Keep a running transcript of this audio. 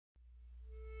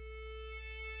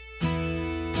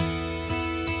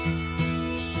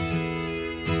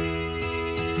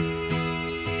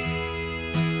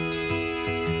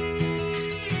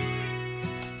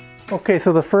Okay,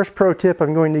 so the first pro tip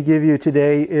I'm going to give you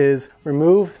today is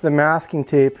remove the masking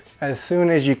tape as soon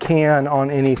as you can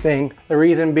on anything. The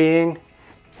reason being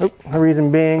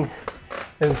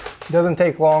is it doesn't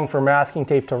take long for masking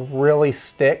tape to really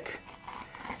stick,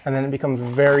 and then it becomes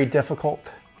very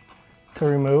difficult to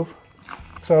remove.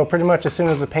 So pretty much as soon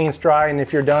as the paint's dry, and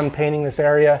if you're done painting this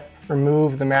area,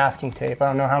 remove the masking tape. I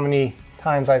don't know how many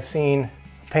times I've seen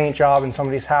a paint job in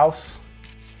somebody's house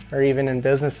or even in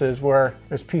businesses where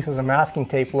there's pieces of masking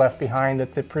tape left behind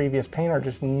that the previous painter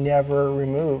just never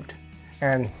removed.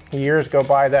 And years go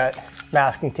by, that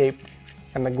masking tape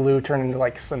and the glue turn into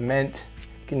like cement.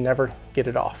 You can never get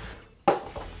it off.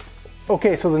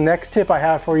 Okay, so the next tip I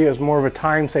have for you is more of a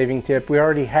time-saving tip. We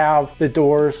already have the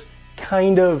doors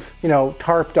kind of,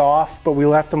 tarped off, but we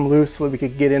left them loose so that we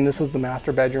could get in. This is the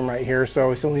master bedroom right here,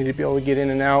 so we still need to be able to get in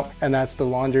and out. And that's the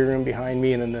laundry room behind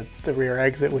me, and then the rear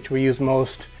exit, which we use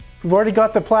most. We've already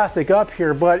got the plastic up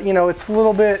here, but it's a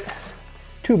little bit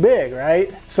too big,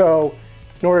 right? So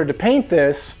in order to paint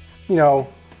this,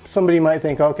 somebody might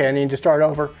think, okay, I need to start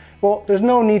over. Well, there's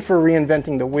no need for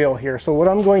reinventing the wheel here. So what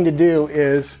I'm going to do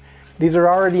is, these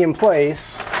are already in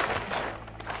place.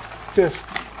 Just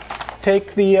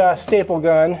take the staple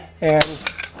gun and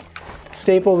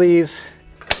staple these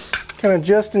kind of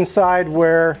just inside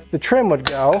where the trim would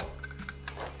go,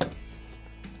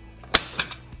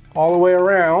 all the way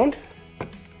around.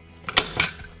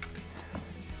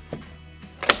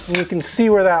 And you can see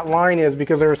where that line is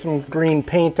because there was some green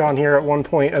paint on here at one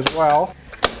point as well.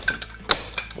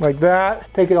 Like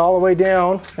that. Take it all the way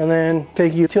down, and then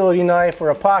take a utility knife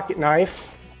or a pocket knife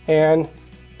and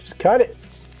just cut it.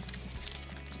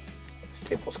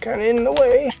 Staple's kind of in the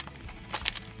way.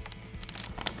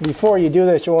 Before you do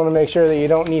this, you want to make sure that you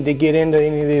don't need to get into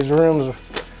any of these rooms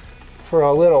for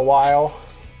a little while,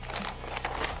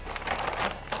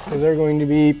 because they're going to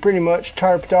be pretty much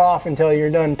tarped off until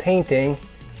you're done painting.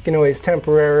 You can always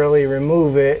temporarily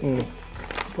remove it and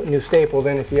put new staples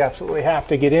in if you absolutely have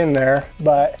to get in there,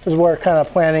 but this is where kind of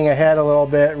planning ahead a little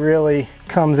bit really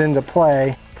comes into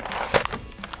play.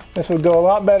 This would go a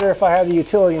lot better if I had the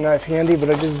utility knife handy, but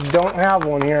I just don't have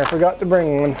one here. I forgot to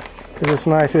bring one because this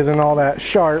knife isn't all that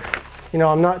sharp.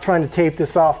 I'm not trying to tape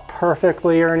this off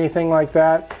perfectly or anything like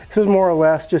that. This is more or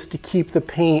less just to keep the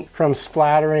paint from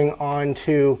splattering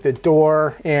onto the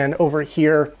door and over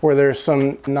here where there's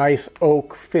some nice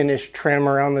oak finish trim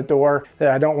around the door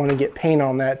that I don't want to get paint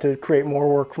on that to create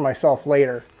more work for myself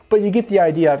later. But you get the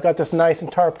idea. I've got this nice and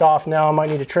tarped off now. I might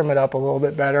need to trim it up a little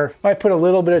bit better. Might put a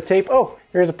little bit of tape. Oh,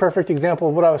 here's a perfect example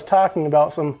of what I was talking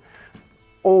about. Some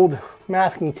old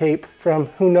masking tape from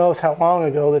who knows how long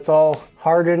ago that's all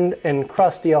hardened and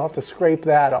crusty. I'll have to scrape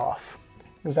that off.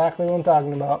 Exactly what I'm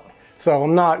talking about. So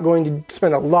I'm not going to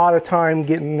spend a lot of time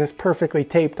getting this perfectly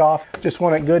taped off. Just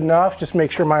want it good enough. Just make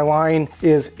sure my line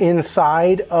is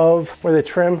inside of where the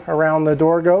trim around the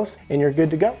door goes, and you're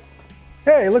good to go.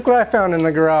 Hey, look what I found in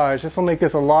the garage. This will make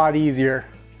this a lot easier.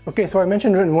 Okay, so I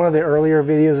mentioned in one of the earlier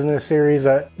videos in this series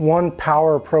that one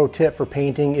power pro tip for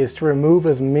painting is to remove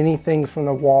as many things from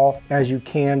the wall as you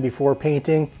can before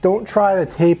painting. Don't try to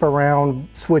tape around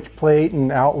switch plate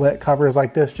and outlet covers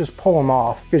like this. Just pull them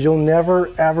off, because you'll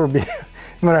never ever be,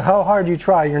 no matter how hard you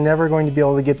try, you're never going to be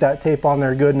able to get that tape on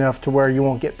there good enough to where you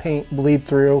won't get paint bleed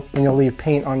through and you'll leave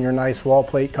paint on your nice wall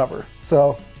plate cover.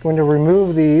 So I'm going to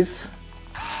remove these.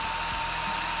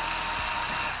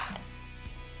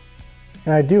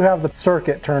 And I do have the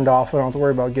circuit turned off, so I don't have to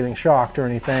worry about getting shocked or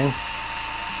anything.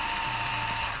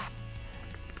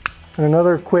 And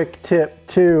another quick tip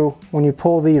too, when you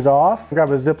pull these off, grab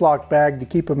a Ziploc bag to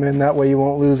keep them in. That way you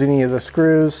won't lose any of the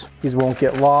screws. These won't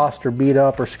get lost or beat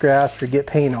up or scratched or get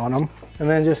paint on them. And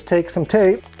then just take some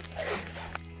tape,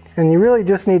 and you really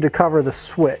just need to cover the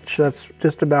switch. That's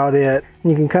just about it.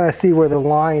 And you can kind of see where the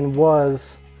line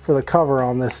was for the cover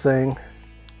on this thing.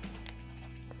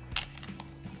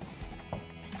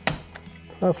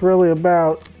 That's really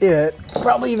about it.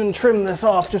 Probably even trim this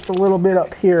off just a little bit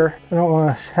up here. I don't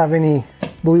want to have any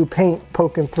blue paint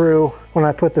poking through when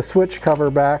I put the switch cover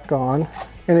back on.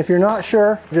 And if you're not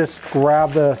sure, just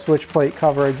grab the switch plate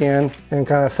cover again and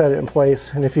kind of set it in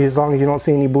place. And as long as you don't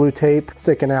see any blue tape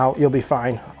sticking out, you'll be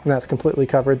fine. And that's completely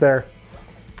covered there.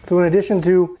 So in addition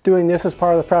to doing this as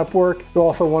part of the prep work, you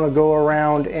also want to go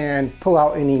around and pull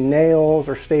out any nails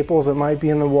or staples that might be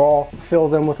in the wall, fill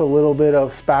them with a little bit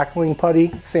of spackling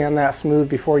putty, sand that smooth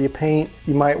before you paint.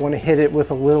 You might want to hit it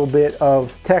with a little bit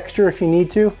of texture if you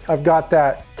need to. I've got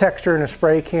that texture in a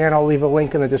spray can. I'll leave a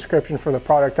link in the description for the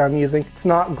product I'm using. It's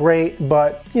not great,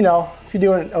 but if you're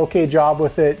doing an okay job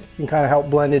with it, you can kind of help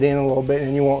blend it in a little bit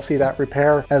and you won't see that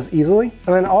repair as easily.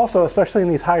 And then also, especially in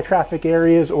these high traffic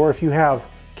areas, or if you have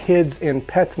kids and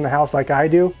pets in the house like I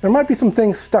do, there might be some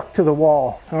things stuck to the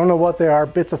wall. I don't know what they are,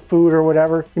 bits of food or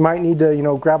whatever. You might need to, you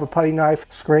know, grab a putty knife,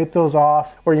 scrape those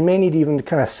off, or you may need to even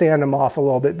kind of sand them off a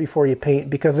little bit before you paint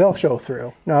because they'll show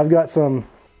through. Now I've got some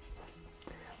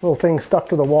little things stuck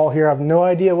to the wall here. I have no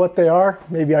idea what they are.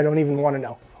 Maybe I don't even want to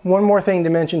know. One more thing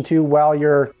to mention too, while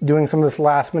you're doing some of this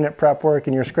last minute prep work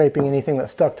and you're scraping anything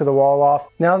that's stuck to the wall off,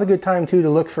 now's a good time too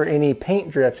to look for any paint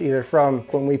drips, either from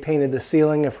when we painted the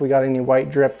ceiling, if we got any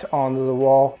white dripped onto the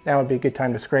wall, now would be a good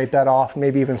time to scrape that off,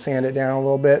 maybe even sand it down a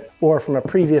little bit, or from a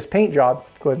previous paint job,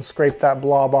 go ahead and scrape that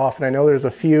blob off. And I know there's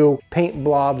a few paint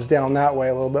blobs down that way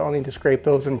a little bit. I'll need to scrape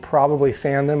those and probably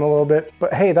sand them a little bit,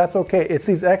 but hey, that's okay. It's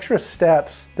these extra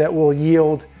steps that will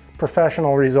yield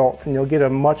professional results and you'll get a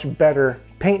much better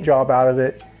paint job out of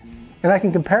it. And I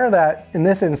can compare that in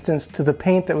this instance to the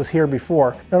paint that was here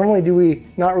before. Not only do we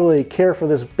not really care for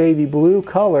this baby blue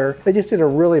color, they just did a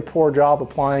really poor job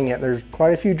applying it. There's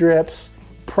quite a few drips.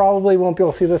 Probably won't be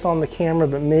able to see this on the camera,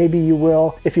 but maybe you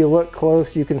will. If you look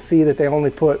close, you can see that they only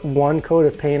put one coat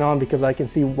of paint on because I can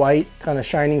see white kind of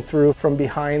shining through from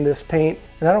behind this paint.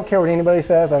 And I don't care what anybody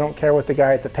says. I don't care what the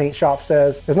guy at the paint shop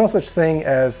says. There's no such thing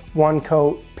as one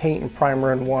coat paint and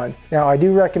primer in one. Now, I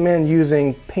do recommend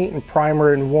using paint and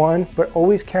primer in one, but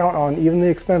always count on, even the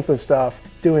expensive stuff,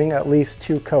 doing at least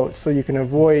 2 coats so you can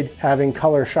avoid having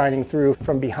color shining through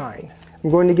from behind. I'm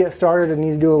going to get started. I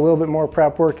need to do a little bit more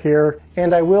prep work here,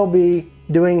 and I will be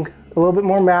doing a little bit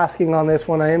more masking on this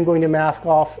one. I am going to mask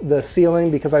off the ceiling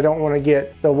because I don't want to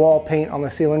get the wall paint on the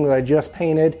ceiling that I just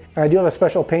painted. And I do have a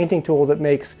special painting tool that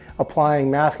makes applying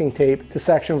masking tape to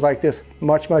sections like this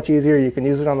much easier. You can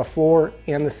use it on the floor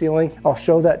and the ceiling. I'll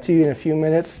show that to you in a few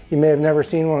minutes. You may have never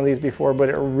seen one of these before, but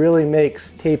it really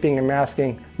makes taping and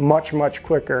masking much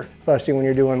quicker, especially when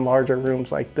you're doing larger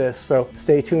rooms like this. So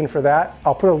stay tuned for that.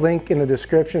 I'll put a link in the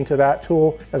description to that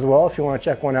tool as well if you want to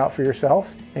check one out for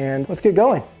yourself. And let's get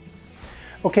going.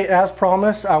 Okay, as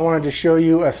promised, I wanted to show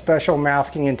you a special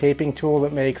masking and taping tool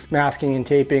that makes masking and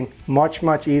taping much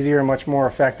easier and much more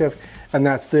effective. And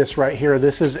that's this right here.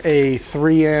 This is a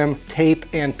 3M tape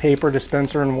and paper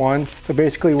dispenser in one. So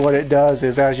basically what it does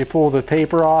is as you pull the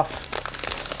paper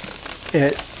off,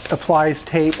 it applies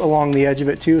tape along the edge of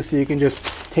it too, so you can just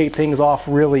tape things off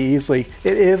really easily.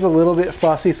 It is a little bit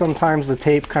fussy. Sometimes the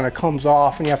tape kind of comes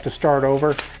off and you have to start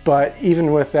over, but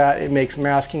even with that, it makes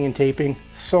masking and taping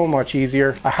so much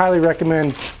easier. I highly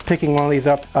recommend picking one of these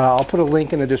up. I'll put a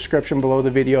link in the description below the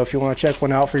video if you want to check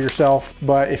one out for yourself.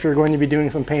 But if you're going to be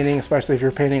doing some painting, especially if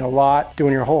you're painting a lot,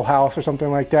 doing your whole house or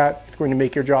something like that, it's going to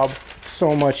make your job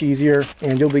so much easier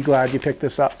and you'll be glad you picked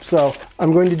this up. So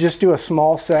I'm going to just do a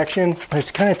small section.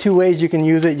 There's kind of 2 ways you can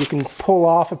use it. You can pull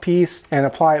off a piece and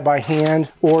apply it by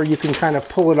hand, or you can kind of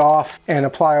pull it off and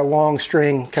apply a long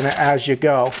string kind of as you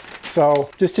go. So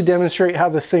just to demonstrate how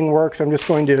this thing works, I'm just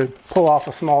going to pull off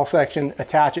a small section,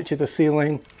 attach it to the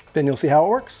ceiling, then you'll see how it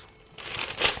works.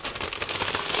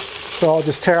 So I'll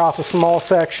just tear off a small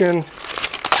section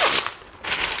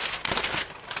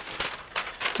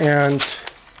and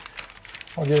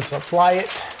I'll just apply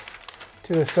it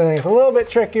to the ceiling. It's a little bit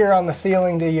trickier on the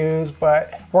ceiling to use,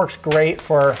 but works great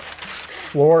for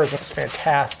floors. It's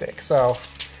fantastic. So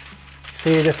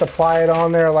you just apply it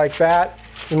on there like that.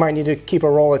 You might need to keep a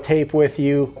roll of tape with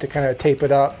you to kind of tape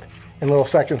it up in little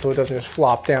sections so it doesn't just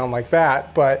flop down like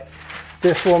that. But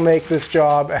this will make this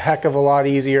job a heck of a lot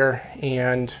easier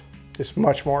and just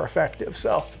much more effective.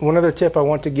 So one other tip I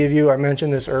want to give you, I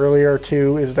mentioned this earlier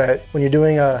too, is that when you're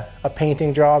doing a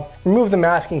painting job, remove the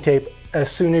masking tape as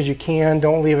soon as you can.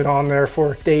 Don't leave it on there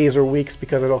for days or weeks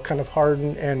because it'll kind of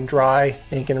harden and dry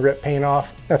and you can rip paint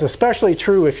off. That's especially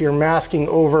true if you're masking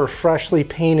over freshly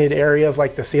painted areas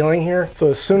like the ceiling here.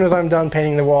 So as soon as I'm done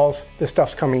painting the walls, this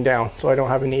stuff's coming down so I don't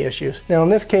have any issues. Now in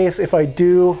this case, if I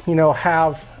do,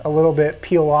 have a little bit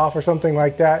peel off or something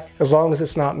like that, as long as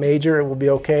it's not major, it will be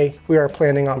okay. We are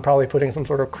planning on probably putting some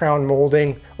sort of crown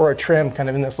molding or a trim kind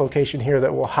of in this location here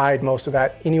that will hide most of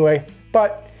that anyway.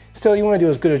 But still, you want to do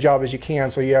as good a job as you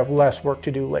can so you have less work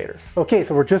to do later. Okay,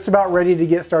 so we're just about ready to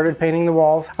get started painting the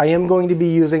walls. I am going to be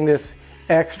using this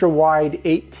extra wide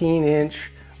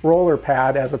 18-inch roller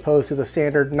pad as opposed to the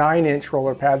standard 9-inch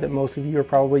roller pad that most of you are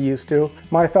probably used to.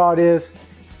 My thought is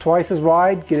it's twice as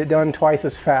wide, get it done twice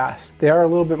as fast. They are a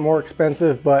little bit more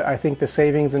expensive, but I think the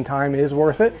savings in time is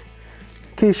worth it.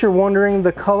 In case you're wondering,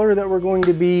 the color that we're going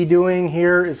to be doing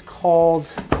here is called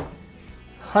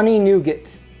Honey Nougat.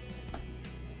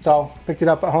 So picked it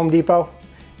up at Home Depot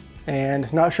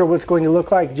and not sure what it's going to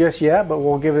look like just yet, but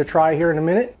we'll give it a try here in a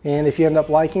minute. And if you end up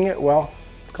liking it, well,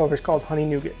 the color is called Honey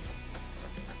Nougat.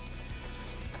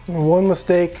 And one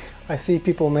mistake I see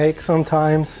people make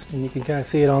sometimes, and you can kind of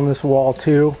see it on this wall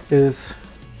too, is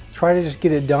try to just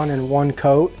get it done in one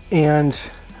coat. And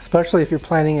especially if you're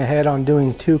planning ahead on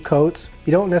doing 2 coats,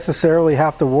 you don't necessarily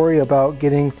have to worry about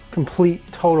getting complete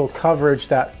total coverage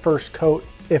that first coat.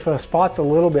 If a spot's a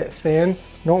little bit thin,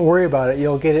 don't worry about it.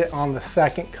 You'll get it on the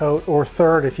second coat or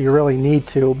third if you really need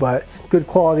to, but good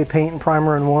quality paint and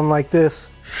primer in one like this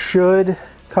should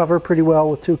cover pretty well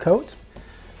with 2 coats.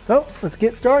 So let's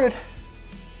get started.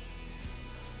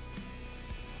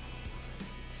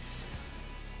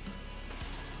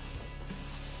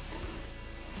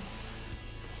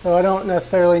 So I don't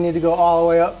necessarily need to go all the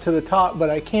way up to the top,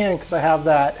 but I can because I have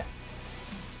that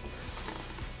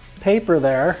paper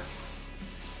there.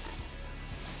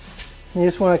 You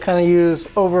just want to kind of use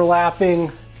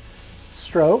overlapping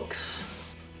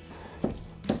strokes.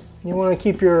 You want to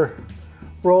keep your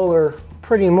roller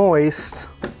pretty moist,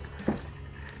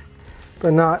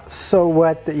 but not so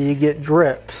wet that you get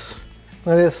drips.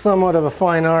 That is somewhat of a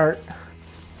fine art,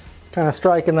 kind of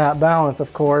striking that balance,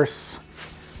 of course.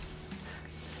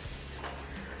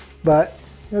 But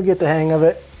you'll get the hang of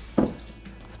it,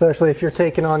 especially if you're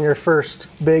taking on your first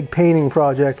big painting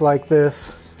project like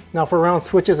this. Now for round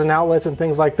switches and outlets and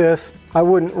things like this, I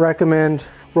wouldn't recommend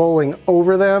rolling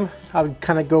over them. I would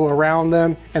kind of go around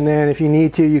them, and then if you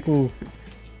need to, you can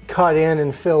cut in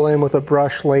and fill in with a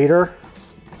brush later.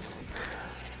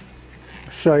 I'll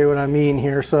show you what I mean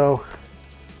here. So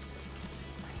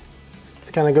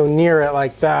just kind of go near it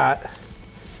like that.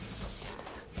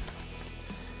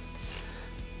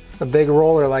 A big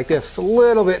roller like this, it's a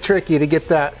little bit tricky to get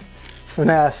that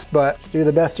finesse, but do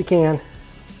the best you can.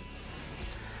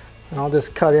 And I'll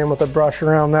just cut in with a brush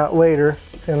around that later.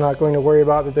 So I'm not going to worry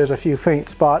about that there's a few faint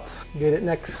spots. Get it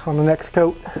next on the next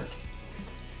coat.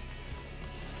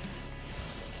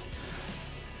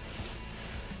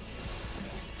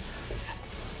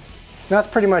 That's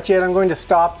pretty much it. I'm going to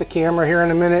stop the camera here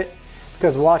in a minute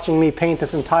because watching me paint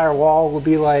this entire wall will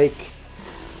be like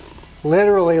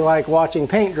literally like watching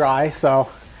paint dry, so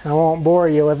I won't bore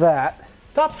you with that.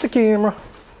 Stop the camera.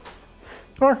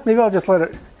 Or maybe I'll just let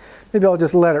it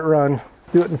run.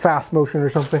 Do it in fast motion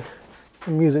or something.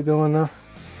 Some music going though.